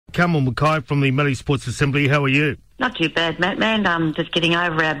Carmel Mackay from the Mallee Sports Assembly. How are you? Not too bad, Matt, man. Just getting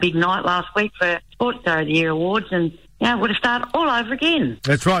over our big night last week for Sports Star of the Year Awards, and we're to start all over again.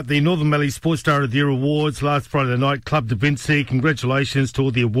 That's right, the Northern Mallee Sports Star of the Year Awards last Friday night. Club Da Vinci, congratulations to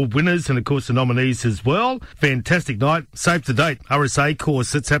all the award winners and, of course, the nominees as well. Fantastic night. Save to date, RSA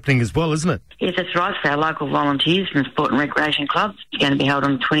course, it's happening as well, isn't it? Yes, that's right. For our local volunteers from Sport and Recreation Clubs, it's going to be held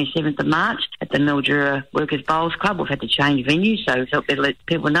on the 27th of March at the Mildura Workers Bowls Club. We've had to change venue, so it's better let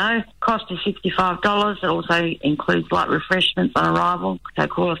people know. Cost is $65. It also includes light refreshments on arrival. So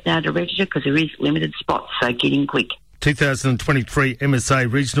call us now to register because there is limited spots, so get in quick. 2023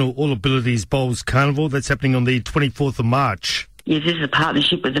 MSA Regional All Abilities Bowls Carnival. That's happening on the 24th of March. Yes, this is a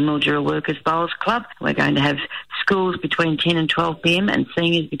partnership with the Mildura Workers Bowls Club. We're going to have schools between 10 and 12 p.m. and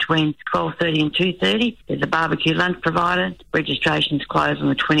seniors between 12:30 and 2:30. There's a barbecue lunch provided. Registration's closed on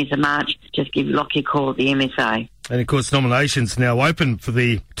the 20th of March. Just give Lockie a call at the MSA. And, of course, nominations now open for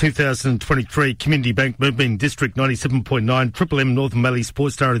the 2023 Community Bank Movement District 97.9 Triple M Northern Mallee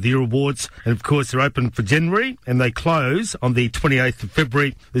Sports Star of the Year Awards. And, of course, they're open for January and they close on the 28th of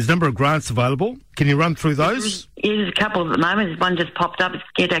February. There's a number of grants available. Can you run through those? There's a couple at the moment. There's one just popped up. It's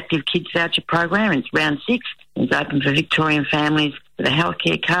Get Active Kids Voucher Program. It's round 6. It's open for Victorian families with a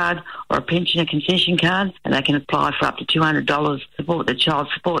healthcare card or a pensioner concession card, and they can apply for up to $200 to support the child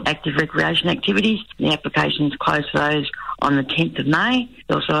support active recreation activities. The application is closed for those on the 10th of May.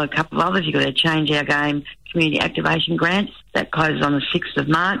 There's also a couple of others. You've got to Change Our Game community activation grants. That closes on the 6th of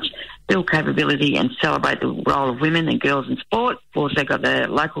March. Build capability and celebrate the role of women and girls in sport. We've also got the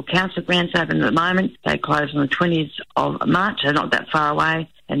local council grants open at the moment. They close on the 20th of March, so not that far away,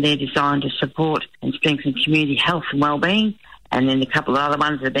 and they're designed to support and strengthen community health and wellbeing. And then a couple of other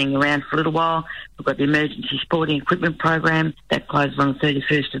ones that have been around for a little while. We've got the Emergency Sporting Equipment Program that closes on the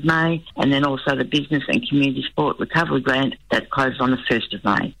 31st of May, and then also the Business and Community Sport Recovery Grant that closes on the 1st of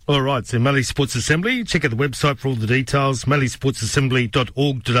May. All right, so Mallee Sports Assembly, check out the website for all the details,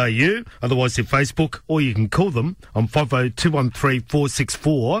 malleesportsassembly.org.au, otherwise their Facebook, or you can call them on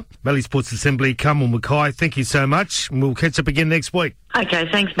 50213464. Mallee Sports Assembly, Carmel Mackay, thank you so much, and we'll catch up again next week. Okay,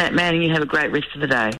 thanks, Matt, and you have a great rest of the day.